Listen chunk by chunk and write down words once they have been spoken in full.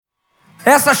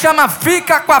Essa chama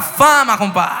Fica Com A Fama,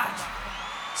 compadre.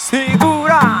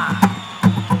 Segura!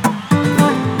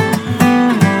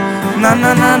 Na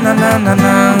na na na na na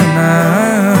na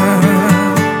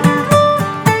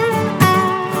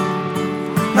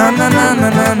na na na na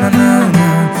na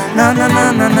na na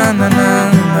na na na na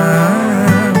na.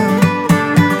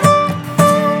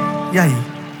 E aí?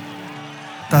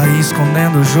 Tá aí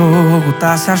escondendo o jogo,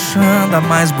 tá se achando a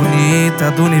mais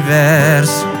bonita do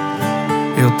universo.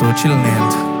 Eu tô te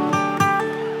lendo.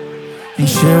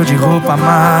 Encheu de roupa a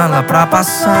mala pra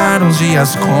passar uns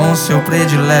dias com seu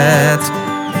predileto,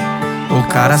 o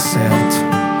cara certo.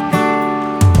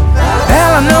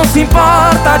 Ela não se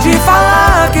importa de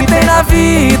falar que tem na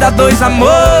vida dois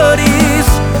amores,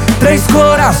 três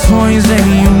corações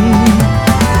em um.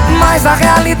 Mas a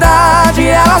realidade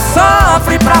ela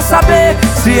sofre pra saber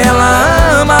se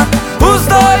ela ama os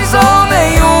dois ou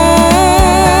nenhum.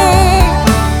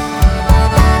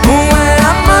 Um é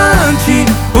amante,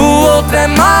 o outro é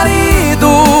marido,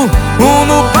 um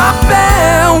no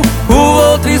papel, o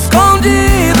outro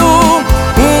escondido.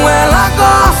 Um ela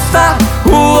gosta,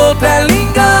 o outro ela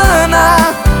engana,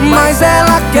 mas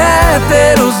ela quer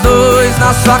ter os dois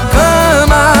na sua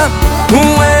cama.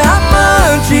 Um é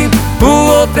amante, o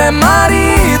outro é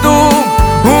marido,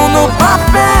 um no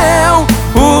papel,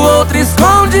 o outro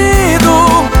escondido.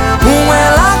 Um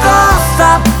ela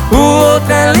gosta, o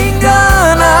outro ela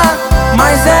engana,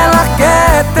 mas ela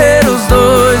quer ter os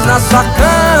dois na sua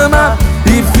cama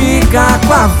e fica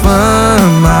com a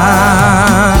fama.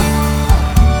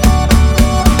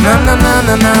 Na na na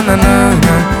na na na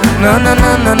na na na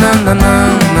na na na na.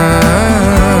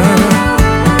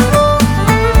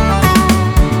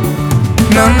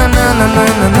 Na na na na na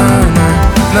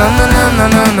na na na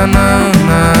na na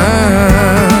na.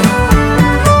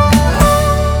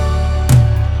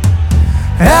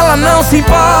 Ela não se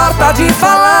importa de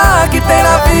falar que tem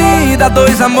na vida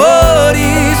dois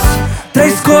amores,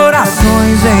 três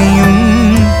corações em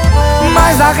um.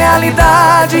 Mas a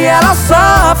realidade ela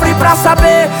sofre pra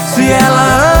saber se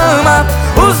ela ama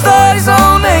os dois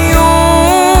ou nenhum.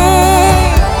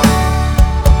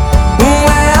 Um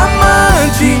é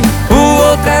amante, o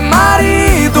outro é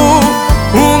marido,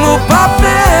 um no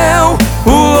papel,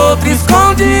 o outro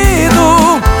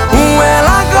escondido. Um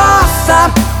ela gosta,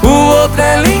 o outro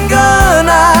ela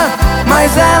engana,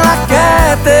 mas ela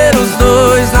quer ter os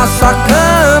dois na sua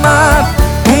cama.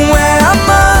 Um é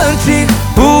amante,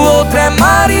 o outro é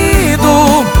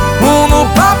marido, um no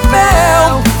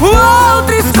papel, o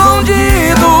outro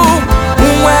escondido.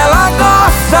 Um ela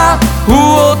gosta, o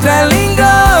outro ela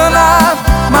engana,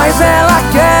 mas ela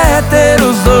quer ter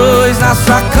os dois na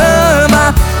sua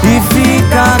cama e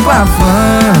fica com a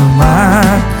fama.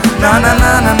 Na na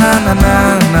na na na na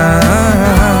na.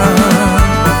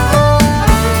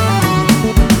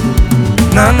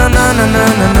 Na na na na na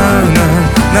na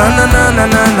na na na na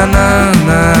na na na.